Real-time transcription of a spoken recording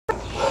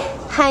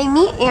Hi,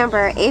 meet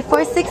Amber,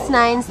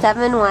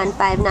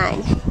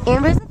 A4697159.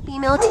 Amber's a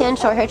female tan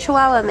short-haired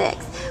Chihuahua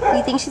mix.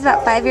 We think she's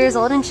about 5 years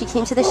old and she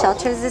came to the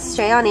shelter as a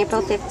stray on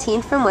April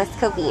 15th from West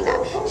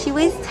Covina. She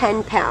weighs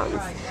 10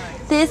 pounds.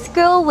 This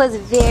girl was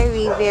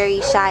very, very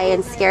shy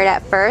and scared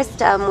at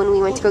first when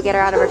we went to go get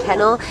her out of her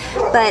kennel,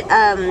 but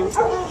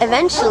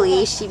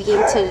eventually she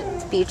began to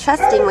be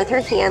trusting with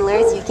her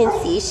handlers. You can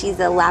see she's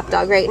a lap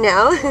dog right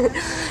now.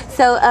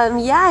 So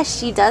yeah,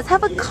 she does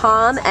have a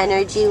calm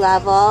energy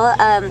level.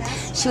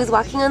 She was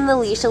walking on the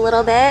leash a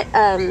little bit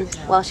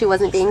while she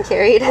wasn't being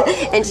carried,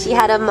 and she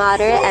had a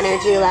moderate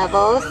energy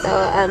level,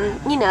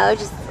 so you know,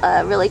 just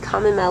a really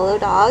calm and mellow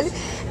dog.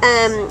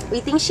 We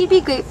think she'd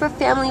be great for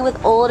family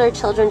with older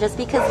children, just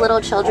because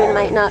little children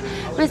might not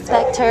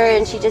respect her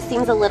and she just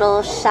seems a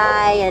little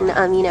shy,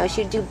 and you know,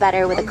 she'd do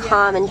better with a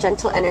calm and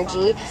gentle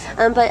energy.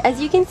 But as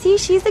you can see,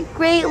 she's a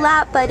great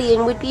lap buddy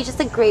and would be just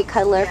a great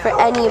cuddler for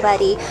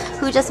anybody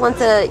who just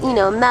wants a, you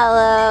know,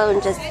 mellow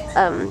and just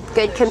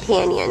good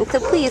companion. So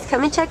please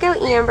come and check out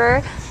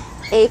Amber,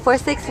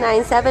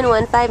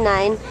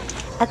 A4697159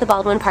 at the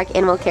Baldwin Park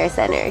Animal Care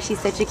Center. She's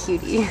such a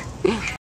cutie.